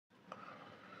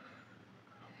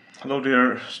Hello,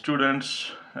 dear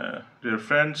students, dear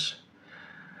friends.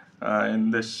 In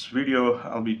this video,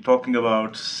 I'll be talking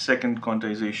about second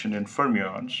quantization in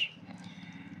fermions.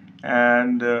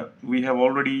 And we have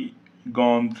already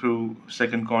gone through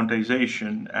second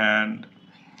quantization, and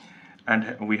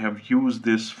we have used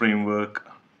this framework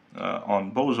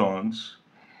on bosons.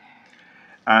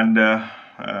 And uh,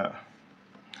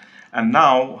 and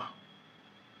now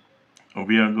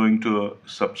we are going to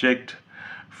subject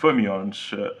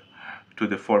fermions to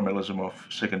the formalism of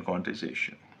second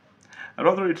quantization.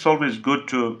 Rather, it's always good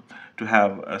to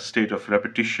have a state of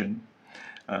repetition.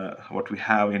 What we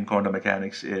have in quantum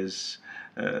mechanics is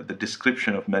the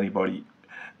description of many body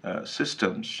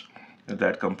systems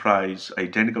that comprise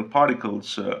identical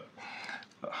particles.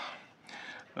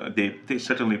 They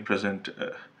certainly present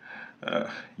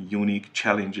unique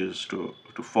challenges to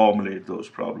formulate those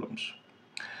problems,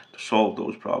 to solve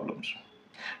those problems.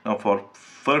 Now, for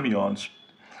fermions,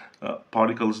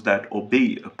 particles that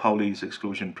obey Pauli's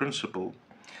exclusion principle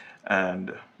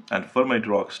and and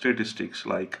Fermi-Dirac statistics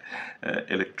like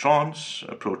electrons,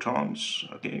 protons.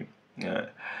 Okay, uh,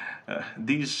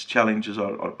 these challenges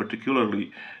are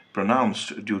particularly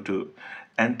pronounced due to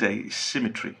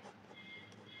anti-symmetry.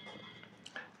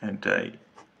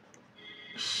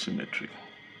 Anti-symmetry.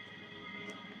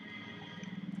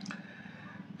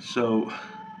 So,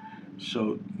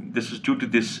 so this is due to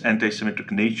this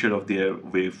anti-symmetric nature of their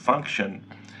wave function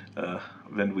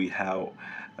when we have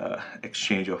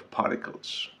exchange of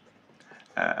particles.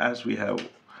 As we have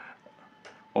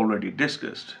already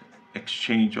discussed,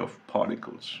 exchange of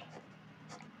particles.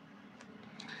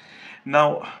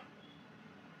 Now,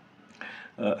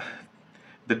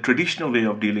 the traditional way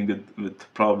of dealing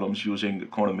with problems using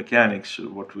quantum mechanics,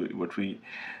 what we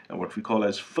call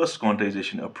as first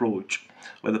quantization approach,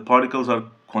 where the particles are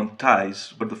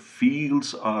quantized but the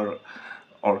fields are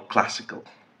classical,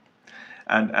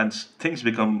 and things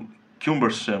become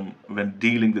cumbersome when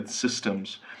dealing with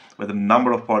systems where the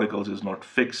number of particles is not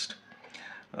fixed,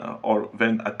 or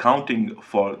when accounting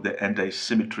for the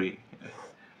anti-symmetry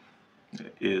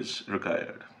is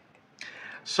required.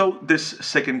 So this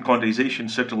second quantization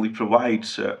certainly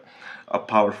provides a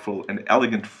powerful and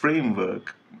elegant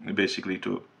framework basically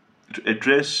to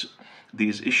address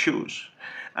these issues.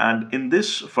 And in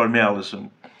this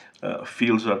formalism,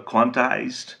 fields are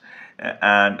quantized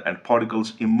and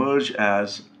particles emerge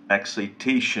as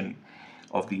excitation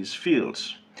of these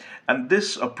fields. And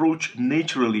this approach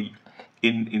naturally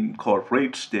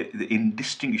incorporates the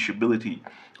indistinguishability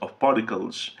of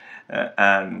particles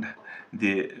and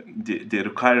the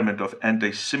requirement of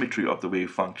anti-symmetry of the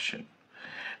wave function.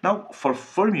 Now, for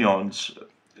fermions,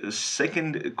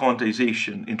 second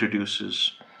quantization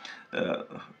uh,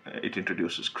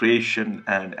 introduces creation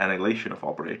and annihilation of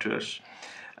operators,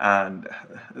 and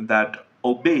that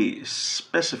obey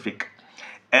specific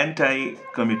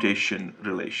anti-commutation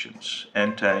relations.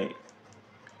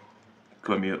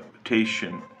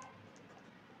 Anti-commutation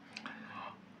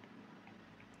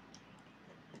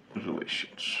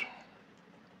relations.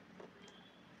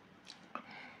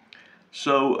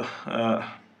 So,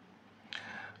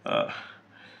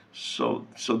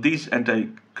 so these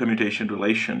anti-commutation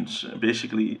relations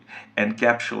basically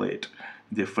encapsulate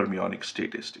the fermionic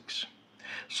statistics.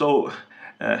 So,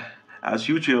 uh, as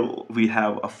usual, we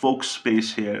have a Fock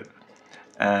space here,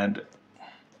 and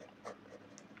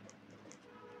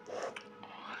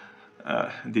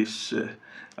this,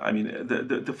 I mean,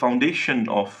 the foundation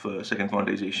of second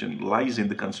quantization lies in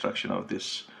the construction of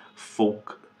this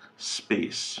Fock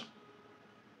space,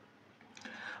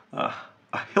 a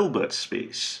Hilbert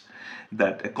space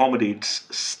that accommodates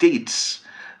states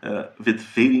with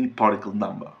varying particle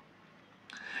number.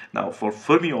 Now, for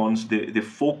fermions, the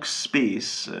Fock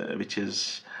space, which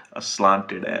is a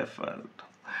slanted F,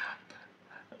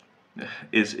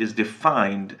 is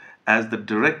defined as the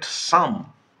direct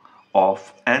sum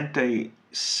of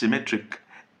anti-symmetric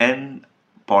n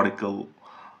particle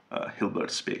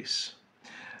Hilbert space.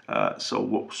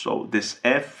 So this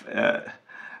F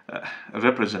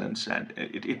represents, and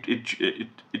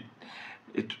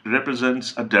it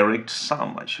represents a direct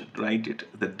sum. I should write it,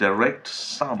 the direct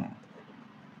sum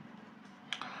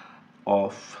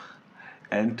of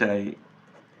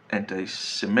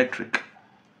anti-symmetric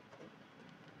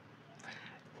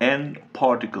n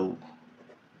particle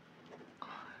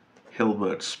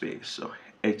Hilbert space. So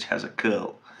H has a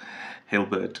curl,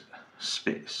 Hilbert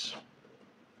space.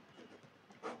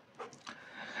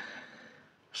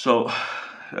 So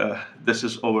this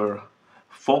is our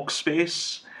Fock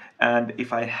space, and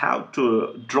if I have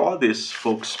to draw this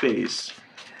Fock space,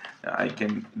 I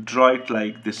can draw it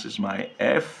like this is my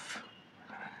F,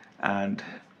 and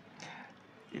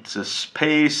It's a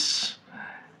space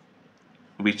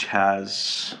which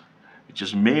is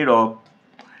made of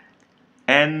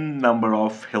n number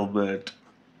of Hilbert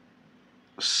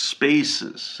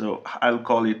spaces. So I'll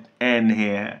call it n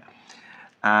here,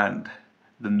 and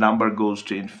the number goes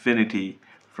to infinity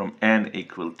from n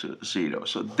equal to 0.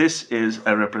 So this is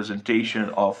a representation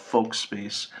of Fock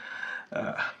space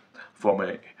for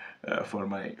my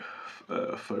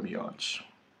fermions.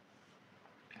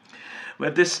 Where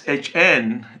this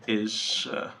Hn is,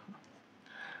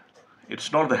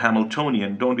 it's not the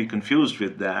Hamiltonian, don't be confused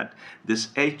with that. This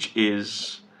H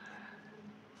is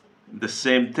the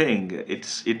same thing.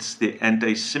 It's the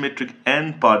antisymmetric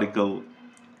n-particle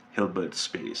Hilbert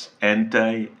space.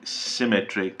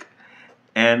 Antisymmetric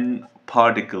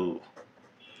n-particle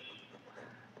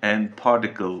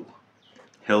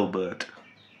Hilbert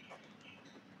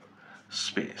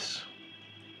space.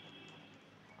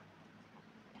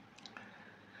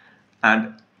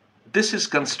 And this is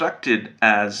constructed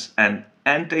as an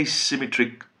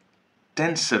antisymmetric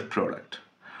tensor product,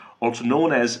 also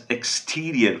known as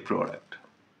exterior product,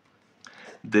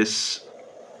 this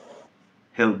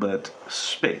Hilbert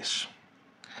space.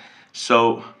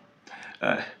 So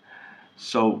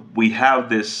we have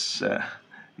this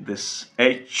this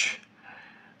H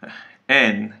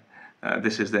n.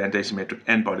 This is the antisymmetric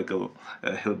n-particle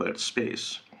Hilbert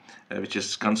space, which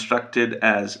is constructed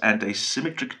as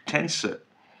antisymmetric tensor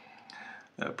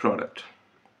product,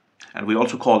 and we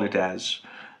also call it as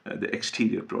the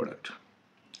exterior product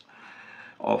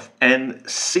of n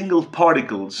single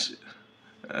particles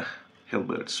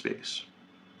Hilbert space.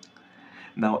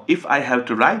 Now, if I have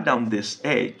to write down this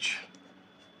H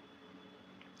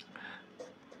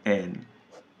n,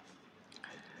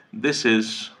 this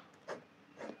is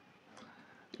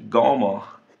gamma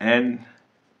n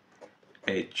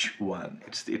H1.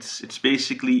 It's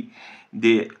basically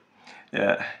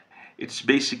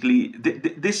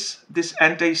this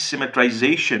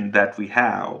anti-symmetrization that we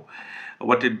have.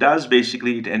 What it does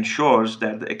basically, it ensures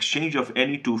that the exchange of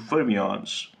any two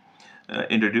fermions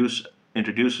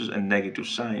introduces a negative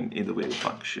sign in the wave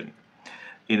function,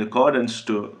 in accordance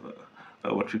to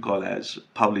what we call as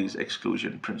Pauli's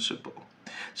exclusion principle.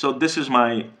 So this is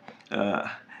my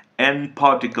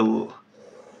n-particle.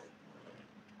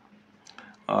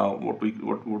 What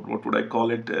would I call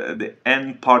it? The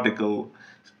n-particle,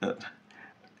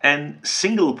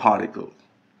 n-single particle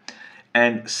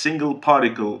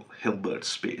Hilbert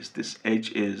space. This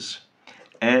H is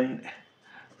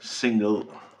n-single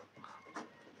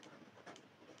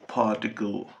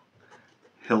particle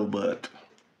Hilbert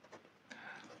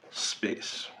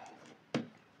space.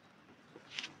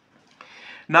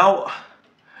 Now,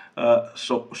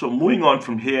 so moving on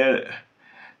from here,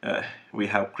 we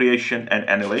have creation and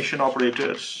annihilation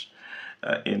operators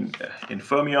in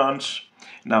fermions.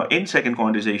 Now, in second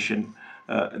quantization,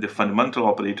 the fundamental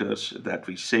operators that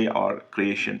we say are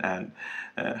creation and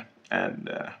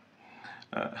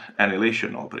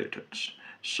annihilation operators.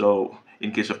 So,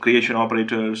 in case of creation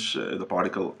operators, the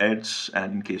particle adds,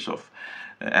 and in case of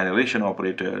annihilation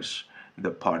operators,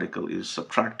 the particle is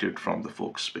subtracted from the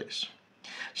Fock space.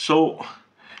 So,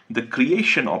 the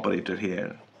creation operator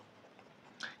here,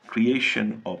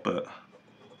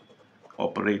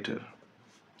 operator,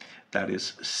 that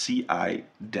is Ci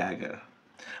dagger.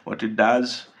 What it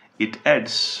does, it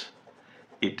adds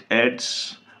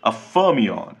a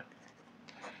fermion.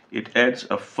 It adds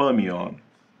a fermion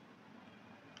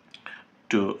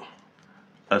to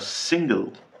a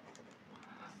single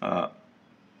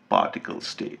particle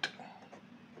state.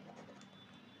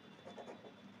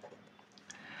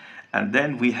 And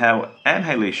then we have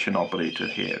annihilation operator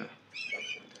here.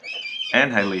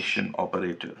 Annihilation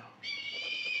operator.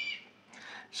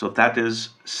 So that is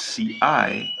Ci.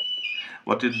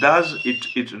 What it does,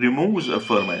 it removes a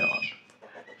fermion.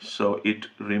 So it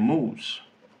removes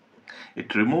a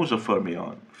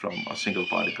fermion from a single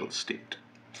particle state.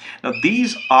 Now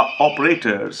these are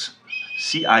operators,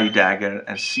 Ci dagger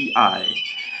and Ci,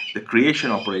 the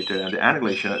creation operator and the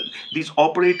annihilation. These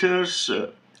operators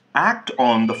act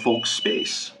on the Fock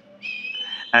space.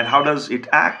 And how does it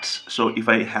act? So if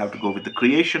I have to go with the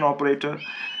creation operator,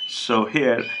 so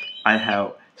here I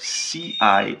have Ci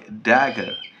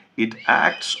dagger. It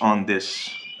acts on this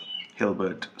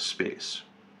Hilbert space.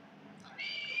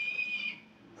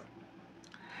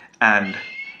 And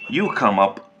you come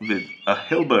up with a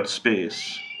Hilbert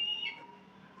space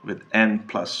with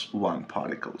n+1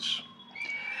 particles.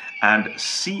 And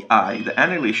Ci, the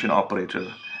annihilation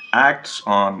operator, acts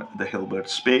on the Hilbert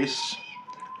space,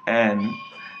 n,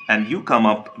 and you come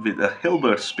up with a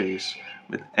Hilbert space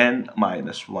with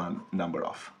n-1 number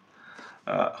of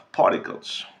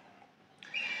particles.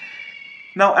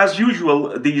 Now, as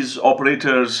usual, these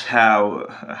operators have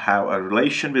a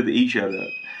relation with each other.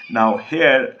 Now,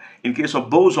 here, in case of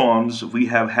bosons, we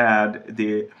have had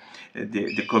the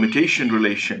commutation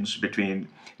relations between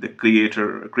the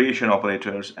creation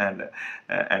operators and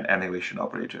annihilation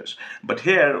operators. But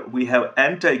here we have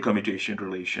anti-commutation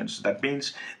relations. That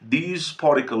means these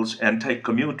particles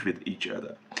anti-commute with each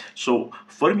other. So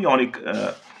fermionic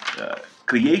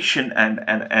creation and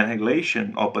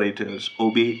annihilation operators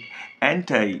obey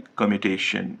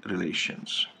anti-commutation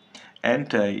relations.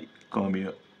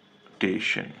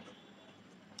 Anti-commutation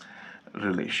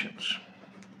relations.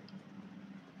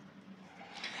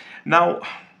 Now,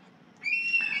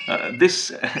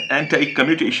 this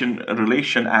anti-commutation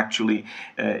relation actually,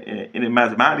 in a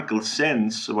mathematical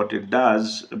sense, what it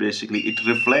does, basically, it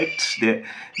reflects the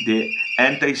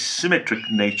anti-symmetric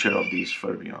nature of these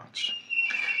fermions.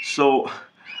 So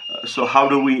how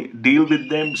do we deal with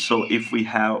them? So if we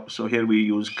have, so here we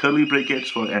use curly brackets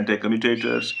for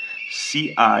anti-commutators,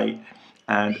 Ci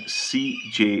and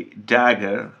Cj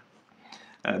dagger.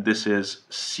 This is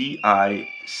Ci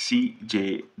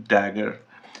Cj dagger,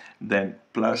 then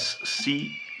plus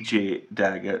Cj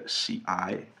dagger Ci,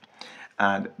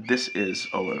 and this is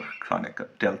our chronicle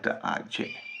delta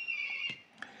Ij.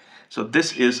 So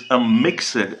this is a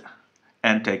mixed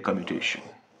anti-commutation.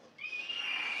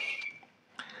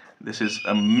 This is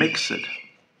a mixed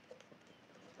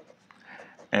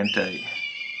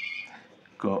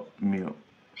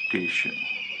anti-commutation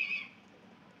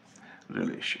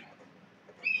relation.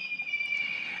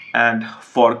 And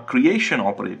for creation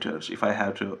operators, if I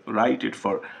have to write it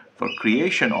for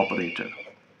creation operator,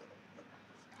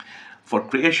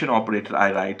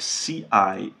 I write Ci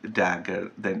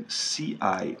dagger, then Ci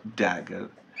dagger,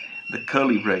 the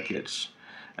curly brackets,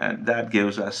 and that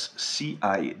gives us Ci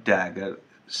dagger,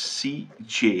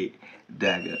 Cj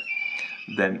dagger,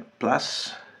 then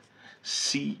plus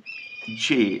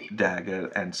Cj dagger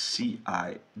and Ci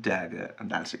dagger, and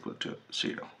that's equal to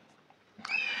 0.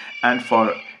 And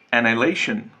for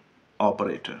annihilation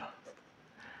operator,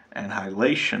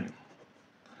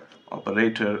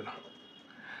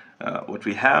 what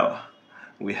we have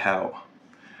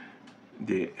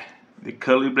the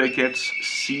curly brackets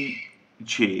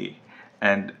Cj,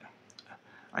 and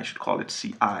I should call it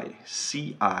Ci,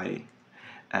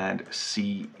 and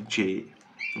Cj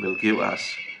will give us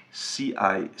Ci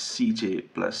Cj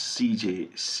plus Cj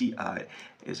Ci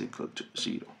is equal to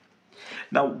 0.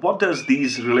 Now, what does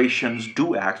these relations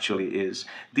do actually is,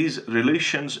 these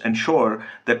relations ensure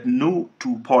that no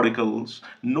two particles,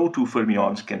 no two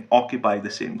fermions can occupy the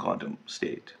same quantum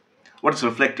state. What is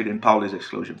reflected in Pauli's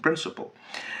exclusion principle?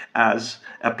 As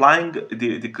applying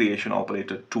the creation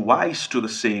operator twice to the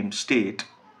same state,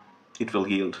 it will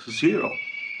yield 0.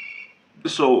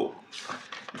 So,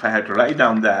 if I had to write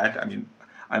down that, I mean,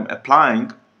 I'm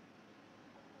applying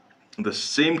the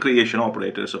same creation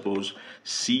operator. Suppose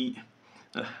Ci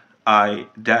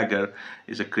dagger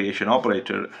is a creation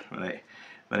operator. When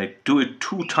I do it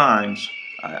 2 times,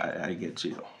 I get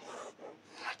 0.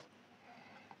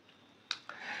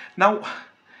 Now,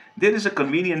 there is a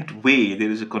convenient way, there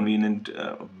is a convenient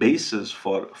basis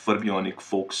for fermionic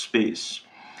Fock space,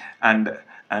 and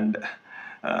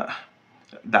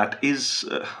that is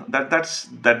that's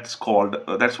what's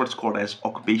called as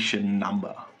occupation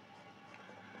number.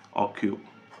 Occupation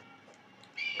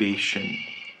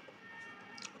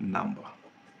number.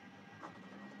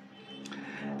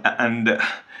 And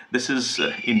this is,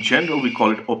 in general, we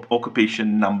call it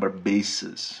occupation number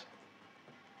basis.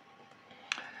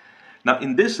 Now,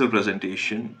 in this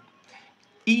representation,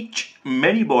 each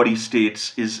many-body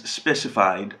states is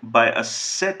specified by a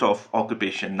set of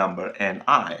occupation number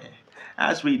Ni,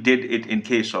 as we did it in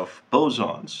case of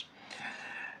bosons.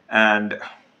 And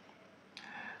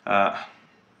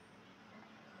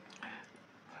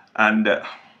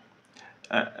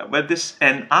with this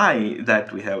Ni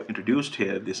that we have introduced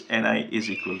here, this Ni is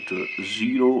equal to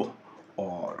 0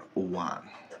 or 1.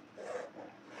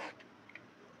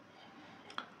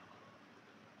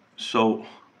 So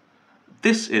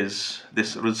this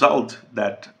result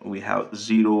that we have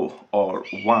 0 or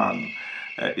 1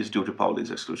 is due to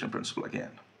Pauli's exclusion principle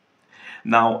again.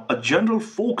 Now, a general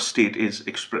Fock state is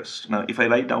expressed. Now, if I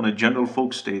write down a general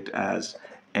Fock state as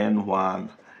N1,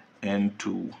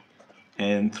 N2,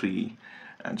 N3,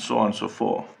 and so on and so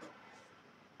forth,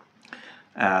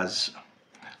 as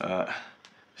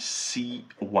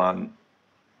C1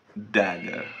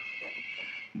 dagger,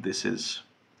 this is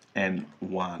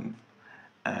N1,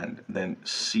 and then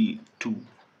C2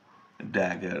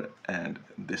 dagger, and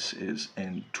this is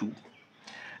N2,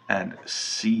 and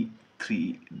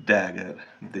C3 dagger,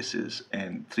 this is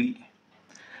N3,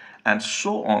 and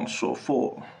so on, so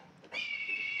forth.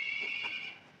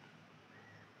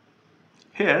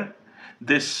 Here,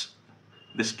 this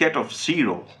get of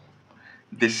 0,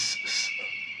 this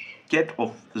get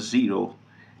of 0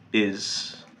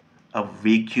 is a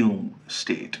vacuum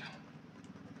state.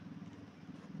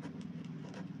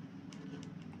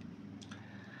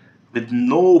 With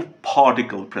no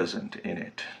particle present in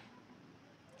it.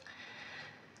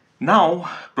 Now,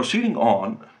 proceeding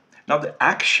on, now the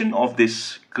action of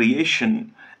this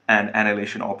creation and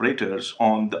annihilation operators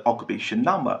on the occupation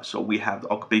number. So we have the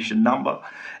occupation number,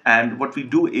 and what we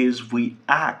do is we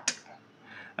act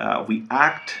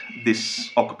this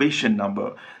occupation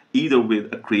number either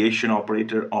with a creation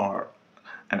operator or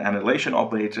an annihilation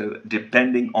operator,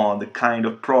 depending on the kind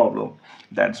of problem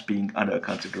that's being under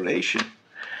consideration.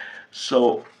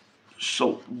 So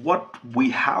what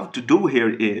we have to do here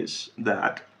is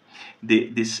that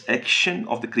this action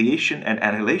of the creation and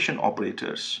annihilation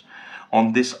operators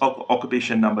on this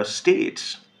occupation number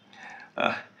states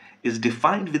is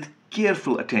defined with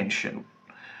careful attention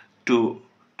to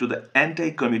the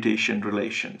anti-commutation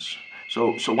relations.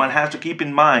 So one has to keep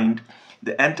in mind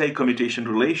the anti-commutation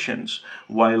relations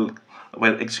while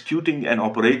executing an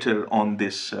operator on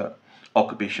this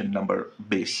occupation number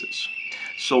basis.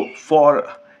 So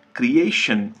for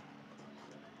creation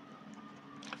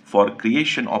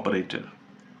operator,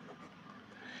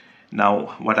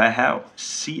 now what I have,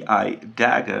 Ci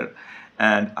dagger,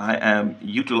 and I am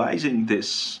utilizing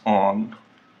this on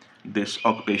this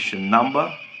occupation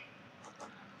number.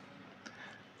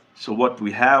 So what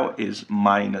we have is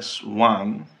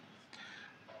 -1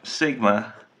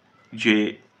 sigma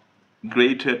j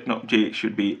greater, no, j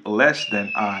should be less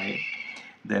than I,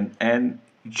 then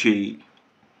nj,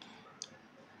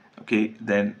 okay,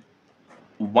 then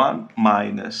 1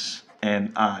 minus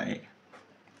ni,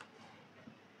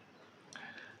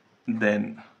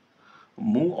 then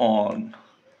move on,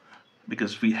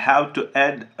 because we have to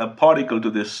add a particle to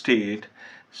this state,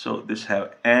 so this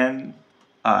have ni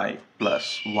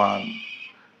plus 1,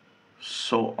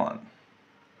 so on.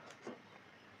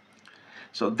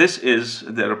 So this is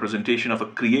the representation of a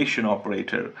creation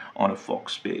operator on a Fock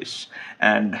space,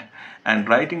 and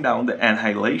writing down the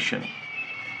annihilation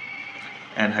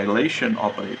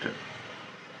operator.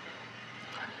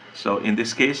 So in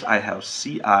this case, I have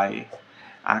Ci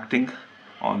acting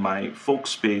on my Fock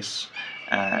space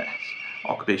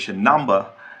occupation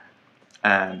number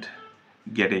and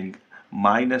getting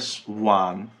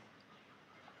 -1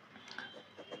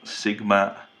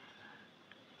 sigma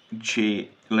j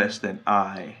less than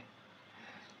I,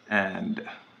 and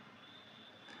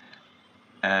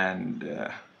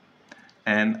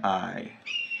ni,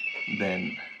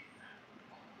 then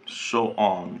so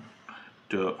on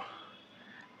to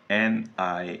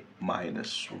ni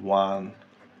minus 1,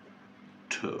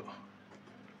 2.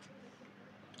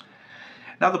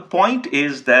 Now the point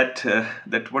is that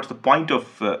what's the point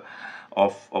of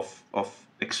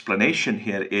explanation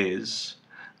here is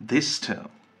this term.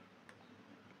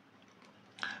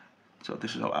 So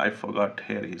this is how I forgot,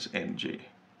 here is nj.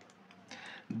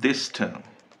 This term.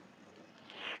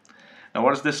 Now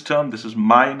what is this term? This is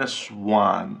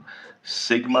 -1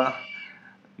 sigma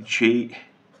j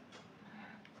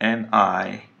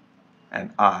ni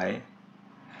and I.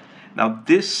 Now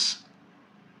this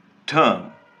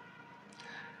term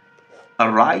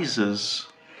arises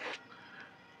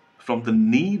from the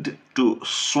need to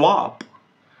swap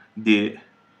the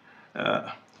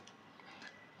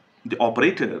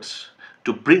operators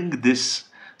to bring this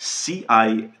Ci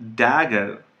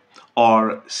dagger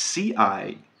or Ci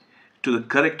to the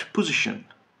correct position,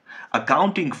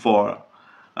 accounting for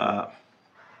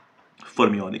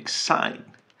fermionic sign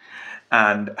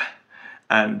and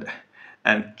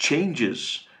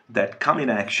changes that come in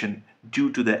action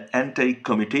due to the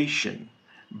anti-commutation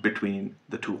between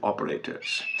the two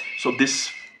operators. So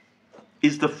this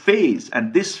is the phase,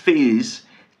 and this phase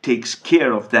takes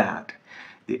care of that,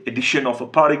 the addition of a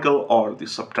particle or the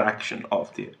subtraction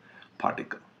of the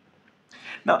particle.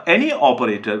 Now any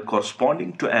operator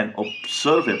corresponding to an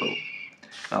observable,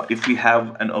 now if we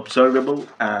have an observable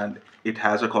and it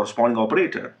has a corresponding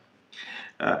operator,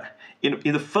 in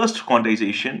the first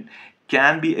quantization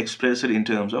can be expressed in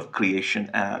terms of creation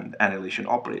and annihilation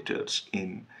operators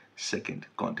in second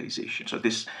quantization. So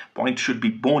this point should be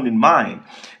borne in mind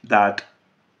that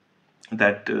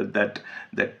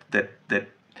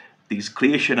these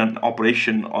creation and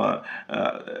operation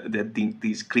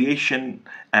these creation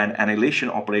and annihilation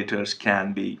operators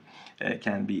can be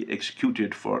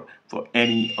executed for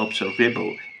any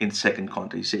observable in second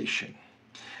quantization,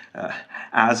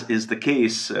 as is the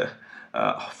case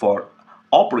for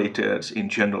operators in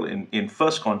general in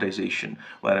first quantization,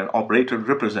 where an operator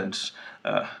represents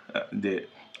the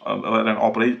where an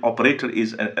operator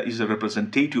is a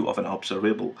representative of an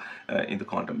observable in the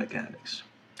quantum mechanics.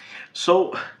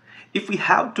 So if we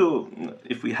have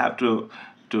to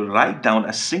write down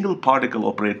a single particle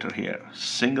operator here,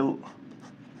 single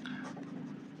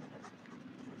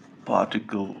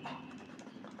particle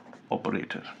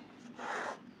operator.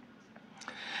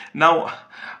 Now,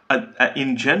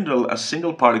 in general, a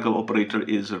single particle operator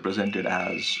is represented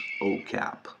as O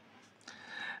cap,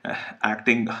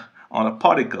 acting on a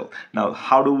particle. Now,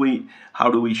 how do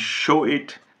we show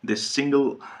it? This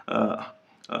single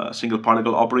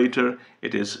particle operator.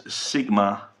 It is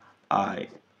sigma I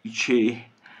j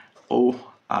O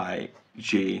I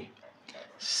j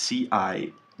C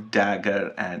I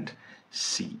dagger and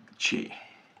C j.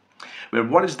 Where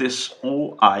what is this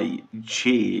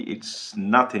OIJ? It's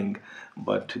nothing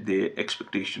but the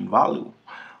expectation value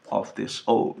of this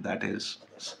O, that is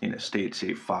in a state,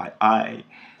 say, phi I,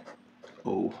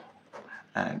 O,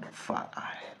 and phi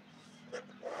I.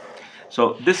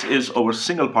 So this is our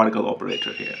single particle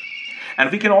operator here.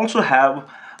 And we can also have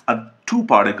a two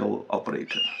particle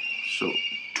operator. So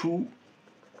two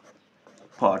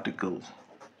particle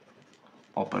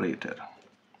operator.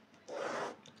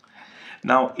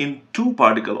 Now, in two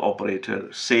particle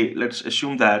operator, say, let's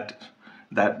assume that's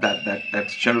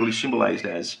generally symbolized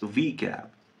as V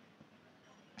cap.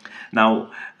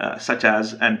 Now, such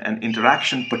as an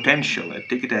interaction potential, I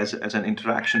take it as an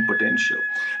interaction potential.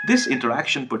 This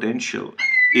interaction potential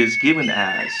is given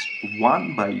as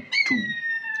 1 by 2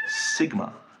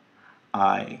 sigma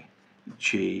I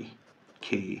j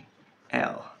k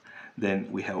l.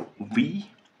 Then we have V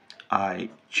I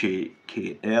j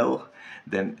k l,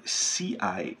 then C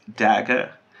I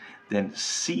dagger, then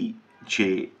C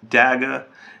j dagger,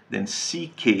 then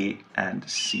C k and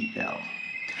C l.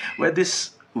 Where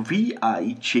this V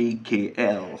I j k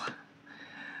l,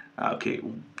 okay,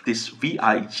 this V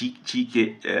I g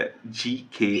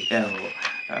k l,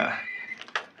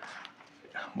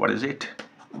 what is it?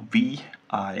 V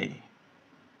I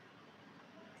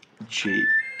j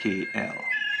k l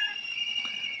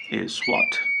is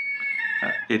what?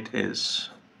 It is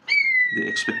the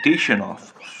expectation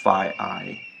of phi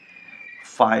I,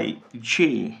 phi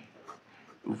j,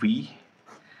 V,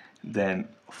 then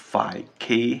phi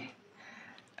k,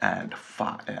 and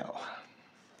phi l.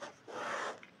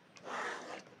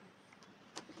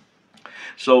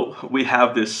 So we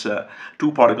have this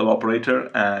two particle operator,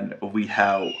 and we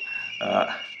have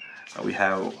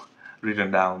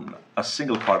written down a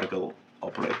single particle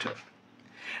operator.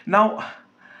 Now,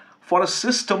 for a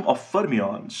system of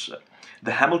fermions,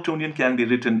 the Hamiltonian can be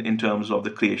written in terms of the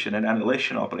creation and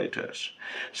annihilation operators.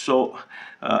 So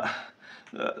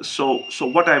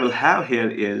what I will have here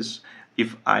is,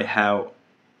 if I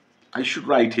should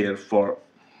write here for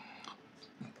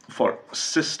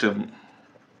system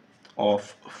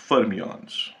of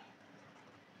fermions.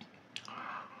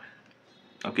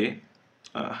 Okay.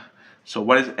 So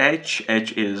what is H?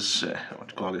 H is what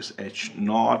you call is H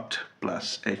naught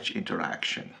plus H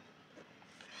interaction.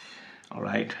 All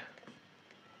right.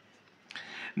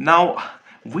 Now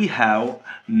we have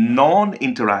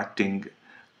non-interacting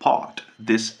part.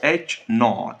 This H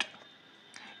naught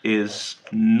is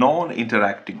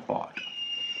non-interacting part.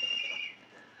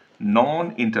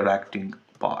 Non-interacting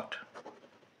part.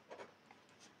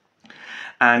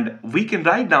 And we can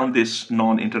write down this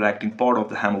non-interacting part of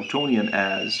the Hamiltonian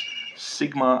as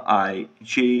sigma I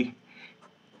j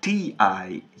T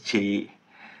I j,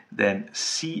 then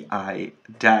C I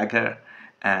dagger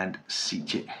and C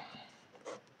j.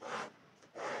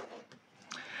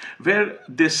 Where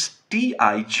this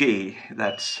Tij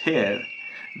that's here,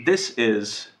 this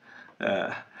is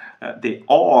they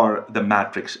are the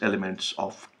matrix elements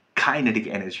of kinetic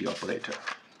energy operator.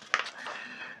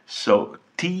 So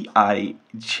Tij,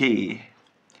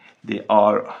 they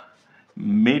are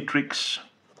matrix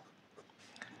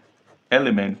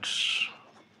elements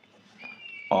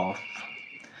of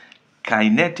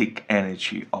kinetic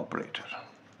energy operator.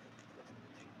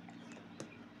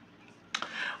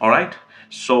 All right.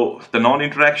 So the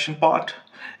non-interaction part,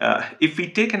 if we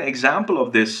take an example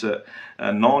of this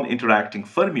non-interacting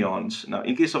fermions, now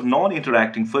in case of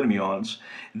non-interacting fermions,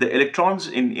 the electrons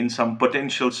in some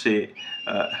potential, say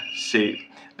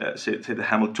the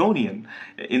Hamiltonian,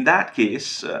 in that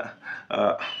case,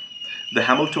 the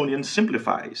Hamiltonian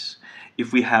simplifies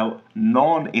if we have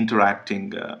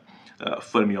non-interacting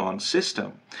fermion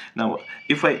system. Now,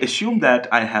 if I assume that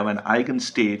I have an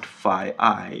eigenstate phi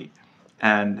I,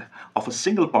 and of a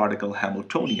single particle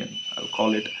Hamiltonian, I'll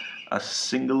call it a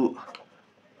single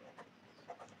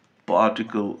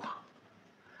particle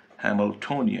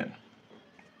Hamiltonian.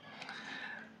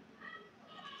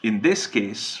 In this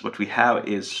case, what we have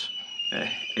is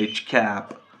h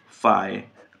cap phi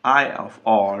I of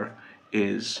r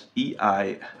is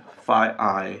ei phi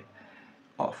I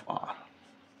of r,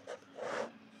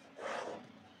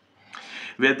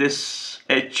 where this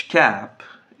h cap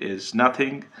is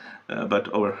nothing but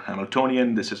our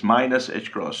Hamiltonian. This is minus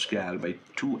h cross square by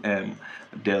 2m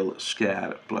del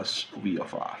square plus v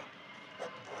of r.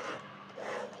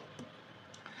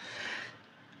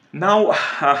 Now,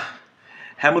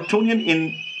 Hamiltonian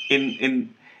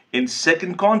in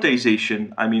second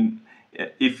quantization, I mean,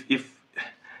 if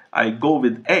I go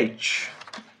with h,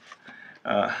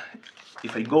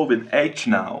 if I go with h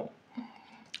now,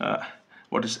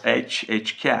 what is h?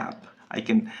 H cap. I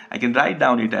can write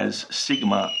down it as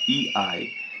sigma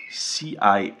ei ci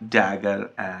dagger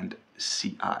and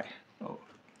ci. Oh.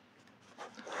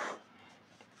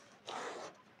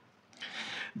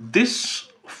 This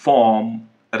form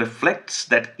reflects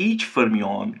that each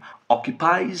fermion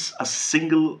occupies a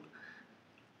single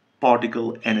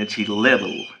particle energy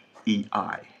level, ei.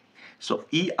 So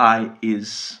ei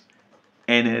is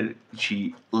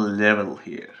energy level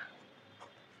here.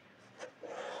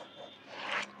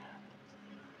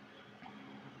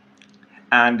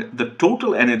 And the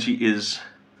total energy is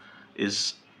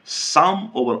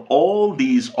sum over all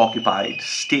these occupied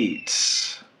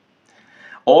states.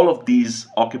 All of these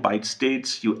occupied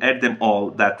states, you add them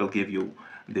all, that will give you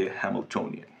the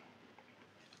Hamiltonian.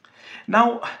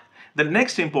 Now, the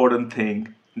next important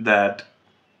thing that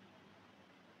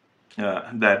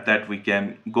that we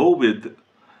can go with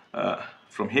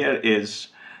from here is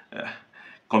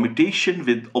commutation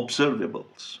with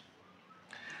observables.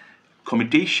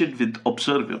 Commutation with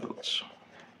observables.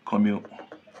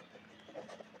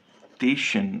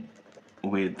 Commutation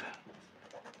with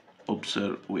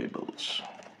observables.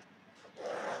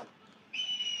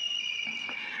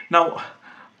 Now,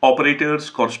 operators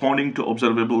corresponding to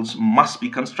observables must be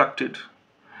constructed,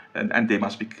 and they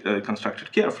must be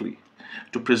constructed carefully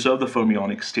to preserve the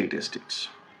fermionic statistics.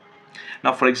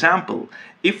 Now, for example,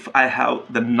 if I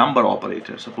have the number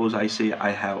operator, suppose I say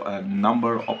I have a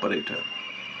number operator,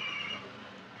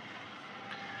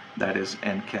 that is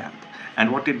n cap,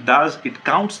 and what it does, it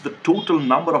counts the total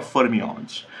number of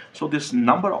fermions. So this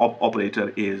number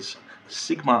operator is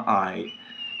sigma I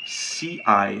ci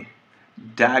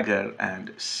dagger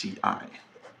and ci,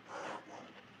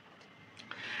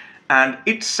 and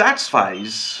it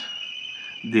satisfies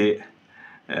the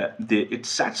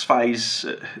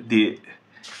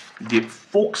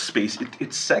Fock space.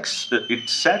 It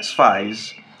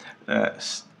satisfies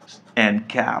n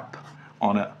cap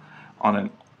on an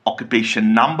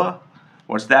occupation number.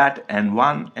 What's that?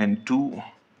 N1, N2,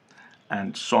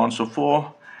 and so on and so forth,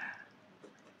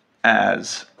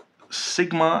 as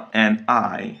sigma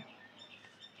Ni,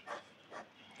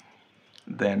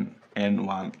 then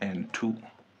N1, N2,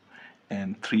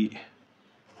 N3.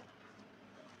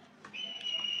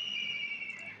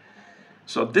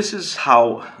 So this is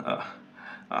how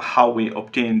we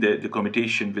obtain the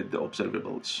commutation with the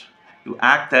observables. You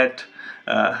act that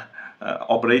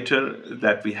operator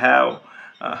that we have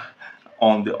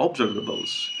on the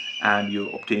observables, and you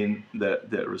obtain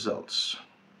the results.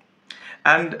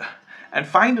 And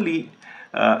finally,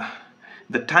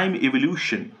 the time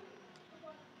evolution.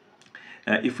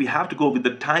 If we have to go with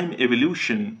the time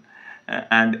evolution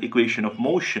and equation of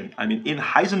motion, I mean, in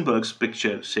Heisenberg's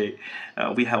picture, say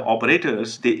we have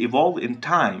operators, they evolve in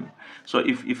time. So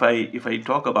if I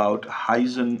talk about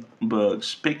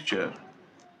Heisenberg's picture,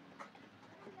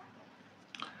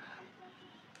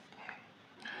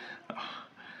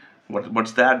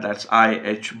 what's that? That's I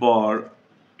h bar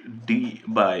d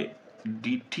by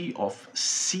dt of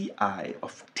ci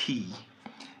of t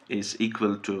is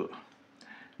equal to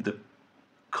the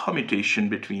commutation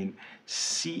between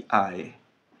ci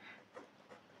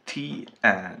t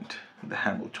and the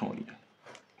Hamiltonian.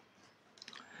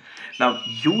 Now,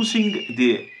 using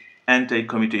the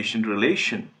anti-commutation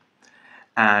relation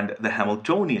and the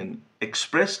Hamiltonian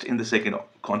expressed in the second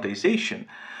quantization,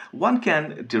 one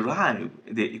can derive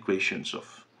the equations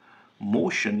of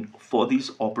motion for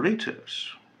these operators.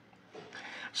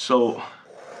 So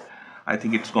I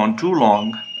think it's gone too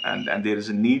long, and there is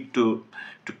a need to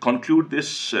conclude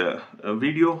this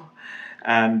video.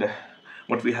 And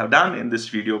what we have done in this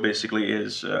video basically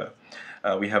is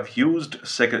we have used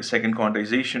second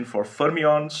quantization for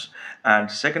fermions, and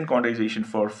second quantization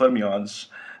for fermions,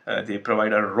 they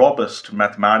provide a robust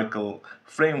mathematical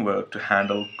framework to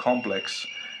handle complex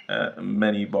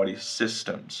many body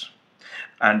systems.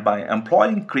 And by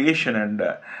employing creation and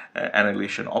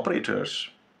annihilation operators,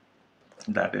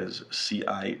 that is Ci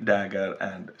dagger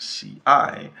and Ci,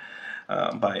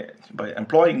 by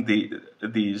employing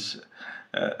these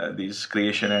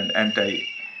creation and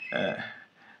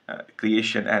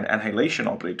creation and annihilation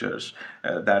operators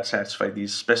that satisfy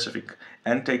these specific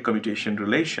anti-commutation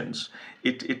relations,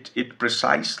 it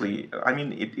precisely, I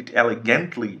mean, it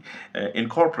elegantly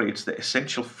incorporates the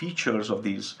essential features of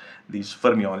these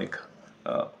fermionic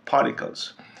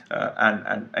particles,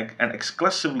 and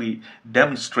exclusively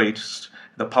demonstrates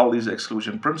the Pauli's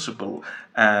exclusion principle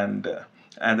and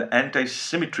the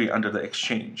anti-symmetry under the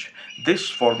exchange. This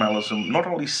formalism not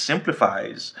only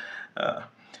simplifies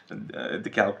the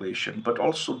calculation, but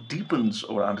also deepens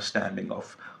our understanding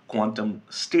of quantum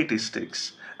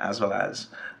statistics as well as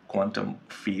quantum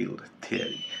field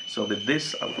theory. So with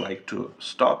this, I would like to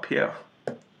stop here.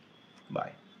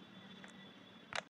 Bye.